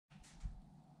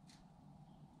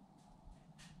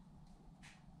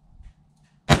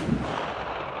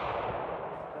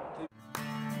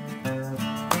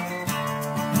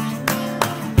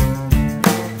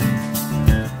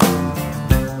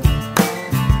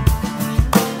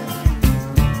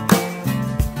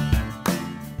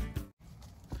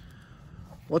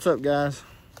What's up, guys?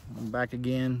 I'm back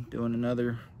again doing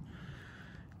another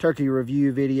turkey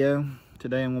review video.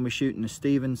 Today I'm going to be shooting the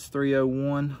Stevens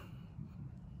 301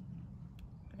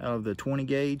 out of the 20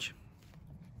 gauge,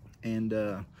 and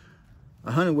I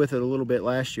hunted with it a little bit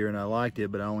last year and I liked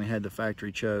it, but I only had the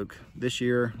factory choke. This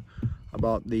year I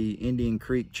bought the Indian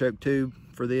Creek choke tube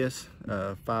for this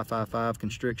 555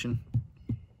 constriction,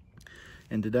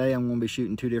 and today I'm going to be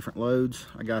shooting two different loads.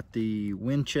 I got the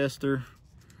Winchester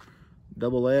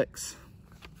XX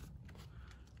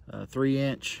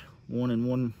 3-inch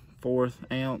 1 1/4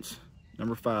 ounce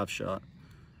number 5 shot,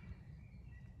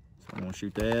 so I'm going to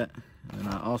shoot that. And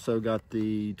I also got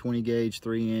the 20 gauge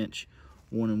 3-inch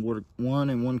 1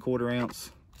 1/4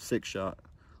 ounce 6 shot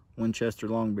Winchester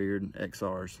Longbeard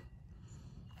XRs.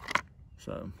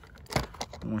 So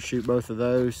I'm going to shoot both of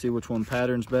those, see which one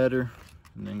patterns better,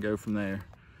 and then go from there,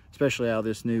 especially out of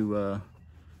this new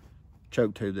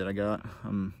choke tube that I got.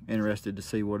 I'm interested to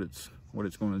see what it's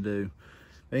going to do.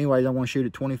 But anyways, I want to shoot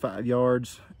at 25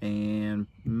 yards, and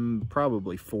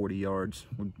probably 40 yards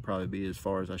would probably be as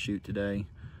far as I shoot today.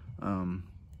 I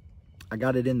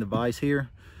got it in the vise here,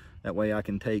 that way I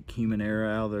can take human error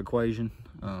out of the equation.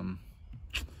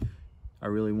 I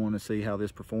really want to see how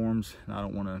this performs. I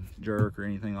don't want to jerk or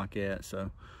anything like that.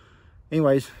 So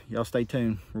anyways, y'all stay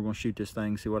tuned. We're going to shoot this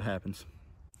thing, see what happens.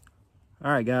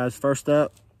 All right, guys, first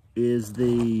up is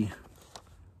the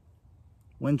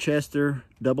Winchester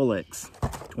XX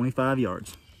 25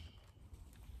 yards.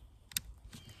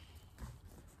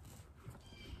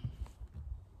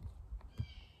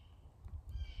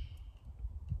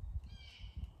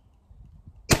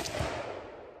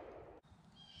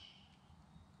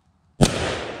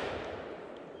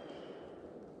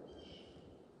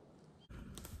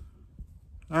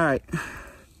 All right,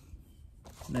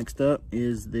 next up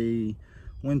is the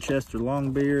Winchester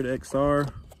Longbeard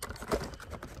XR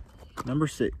number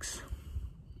 6.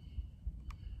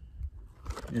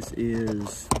 This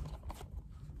is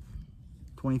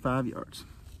 25 yards.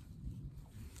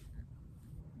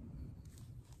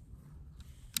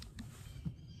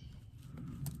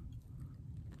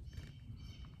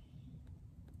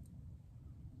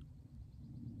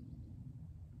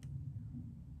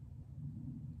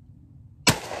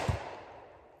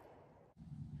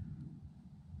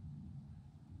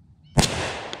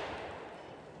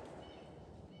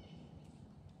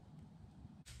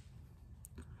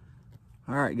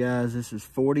 All right, guys, this is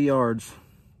 40 yards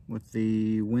with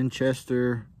the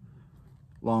Winchester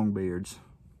Longbeards.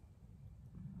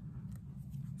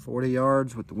 40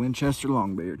 yards with the Winchester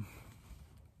Longbeard.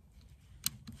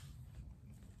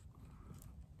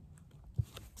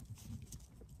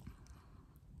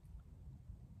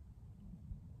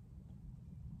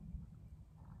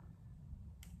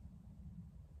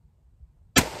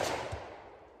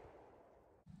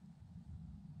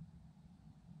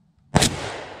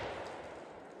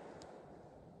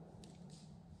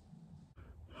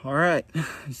 All right, this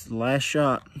is the last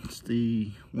shot. It's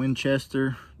the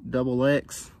Winchester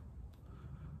XX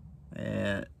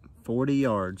at 40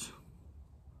 yards.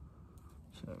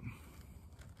 So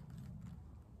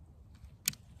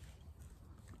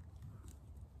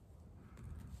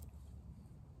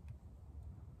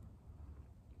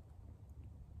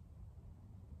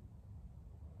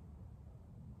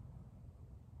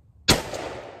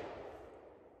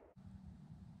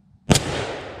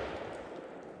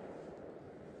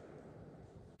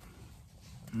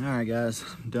all right, guys,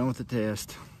 I'm done with the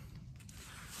test.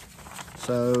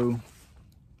 So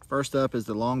first up is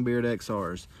the Longbeard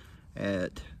XRs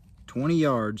at 20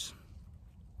 yards,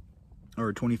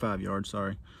 or 25 yards,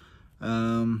 sorry.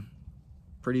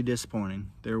 Pretty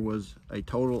disappointing. There was a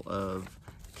total of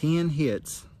 10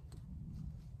 hits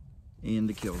in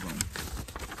the kill zone.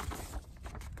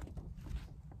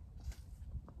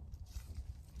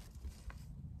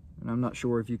 And I'm not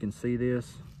sure if you can see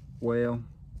this well,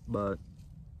 but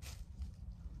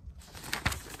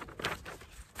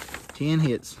 10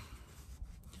 hits,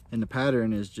 and the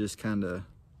pattern is just kind of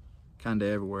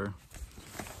everywhere.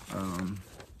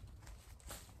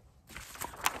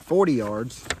 40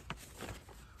 yards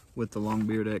with the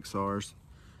Longbeard XRs.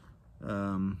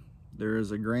 There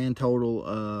is a grand total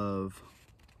of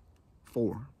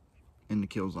 4 in the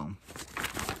kill zone.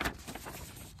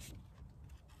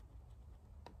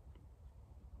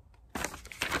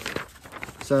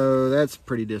 So that's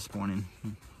pretty disappointing.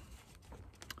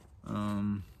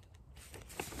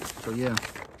 So yeah,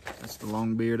 that's the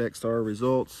Longbeard XR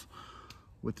results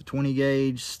with the 20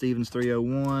 gauge Stevens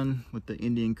 301 with the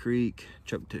Indian Creek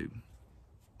choke tube.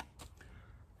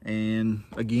 And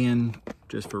again,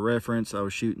 just for reference, I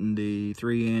was shooting the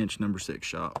 3-inch number 6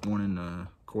 shot, 1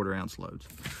 1/4 ounce loads.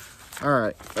 All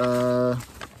right,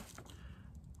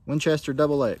 Winchester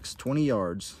Double X, 20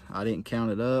 yards. I didn't count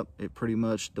it up. It pretty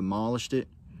much demolished it,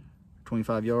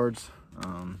 25 yards.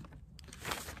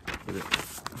 But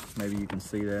maybe you can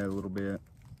see that a little bit.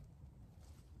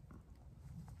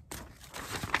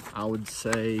 I would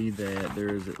say that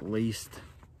there's at least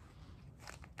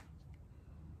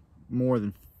more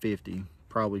than 50,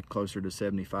 probably closer to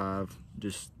 75,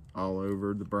 just all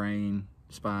over the brain,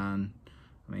 spine.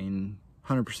 I mean,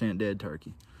 100% dead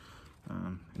turkey.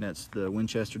 And that's the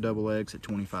Winchester Double X at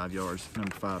 25 yards,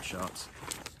 number 5 shots.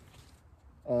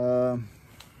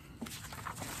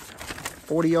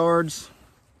 40 yards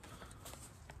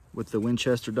with the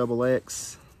Winchester Double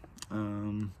X.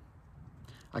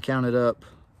 I counted up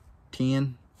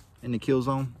 10 in the kill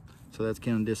zone, so that's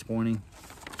kind of disappointing.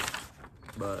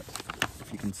 But if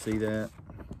you can see that,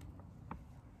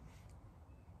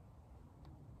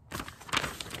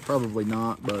 probably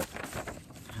not, but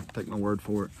take my word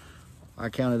for it. I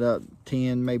counted up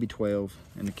 10, maybe 12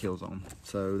 in the kill zone.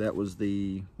 So that was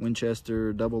the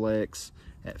Winchester Double X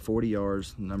at 40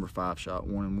 yards, number 5 shot,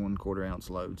 1 1/4 ounce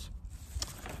loads.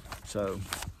 So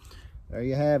there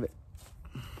you have it.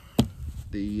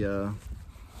 The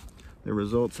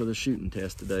results of the shooting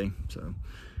test today. So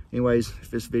anyways,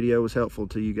 if this video was helpful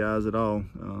to you guys at all,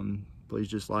 please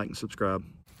just like and subscribe.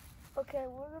 Okay,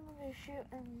 we're gonna be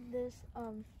shooting this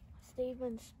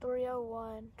Stevens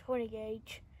 301 20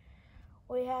 gauge.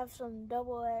 We have some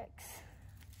Double X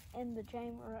in the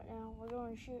chamber right now. We're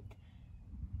going to shoot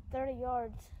 30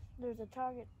 yards. There's a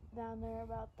target down there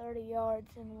about 30 yards,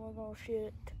 and we're going to shoot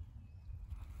it.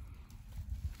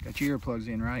 Got your earplugs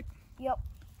in, right? Yep.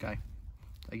 Okay.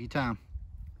 Take your time.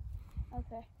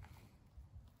 Okay.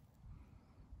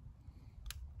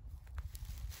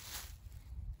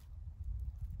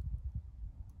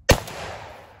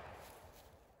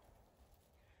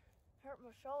 Hurt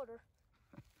my shoulder.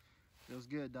 Feels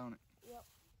good, don't it? Yep.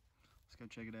 Let's go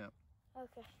check it out.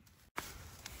 Okay.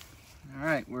 All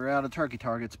right, we're out of turkey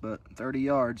targets, but 30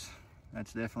 yards,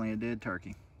 that's definitely a dead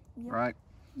turkey, Yep. right?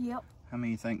 Yep. How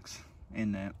many you think's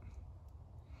in that?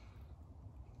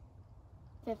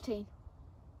 15.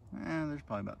 There's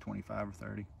probably about 25 or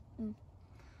 30.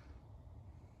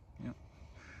 Yep.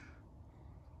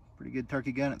 Pretty good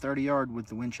turkey gun at 30 yard with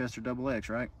the Winchester Double X,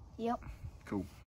 right? Yep. Cool.